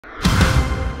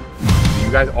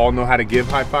You guys all know how to give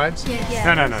high fives?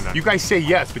 Yes. No. You guys say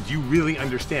yes, but do you really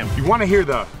understand? You want to hear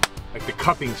the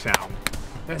cupping sound.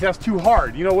 That's too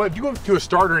hard. You know what? If you go to a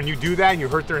starter and you do that and you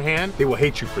hurt their hand, they will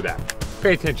hate you for that.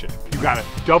 Pay attention. You got a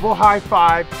double high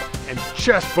five and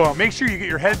chest bump. Make sure you get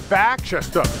your head back,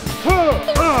 chest up.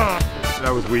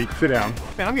 That was weak. Sit down.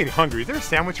 Man, I'm getting hungry. Is there a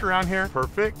sandwich around here?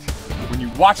 Perfect. When you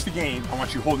watch the game, I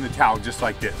want you holding the towel just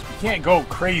like this. You can't go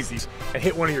crazy and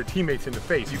hit one of your teammates in the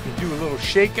face. You can do a little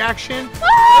shake action.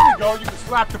 There we go. You can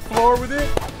slap the floor with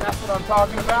it. That's what I'm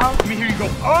talking about. Let me hear you go,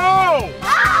 oh!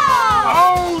 Oh!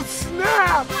 Oh,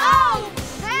 snap! Oh,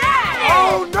 snap!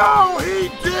 Oh, no, he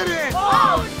didn't!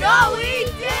 Oh, no, he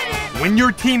didn't! When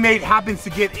your teammate happens to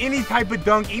get any type of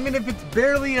dunk, even if it's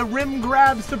barely a rim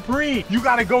grab supreme, you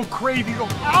gotta go crazy. Go,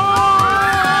 oh!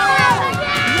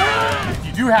 Yeah! If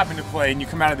you do happen to play and you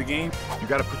come out of the game, you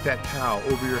gotta put that towel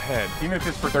over your head, even if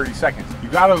it's for 30 seconds. You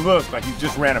gotta look like you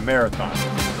just ran a marathon.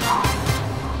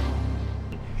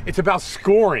 It's about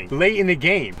scoring late in the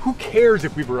game. Who cares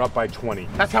if we were up by 20?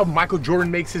 That's how Michael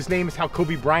Jordan makes his name. It's how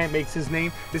Kobe Bryant makes his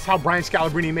name. This is how Brian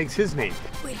Scalabrine makes his name.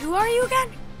 Wait, who are you again?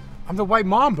 I'm the White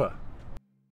Mamba.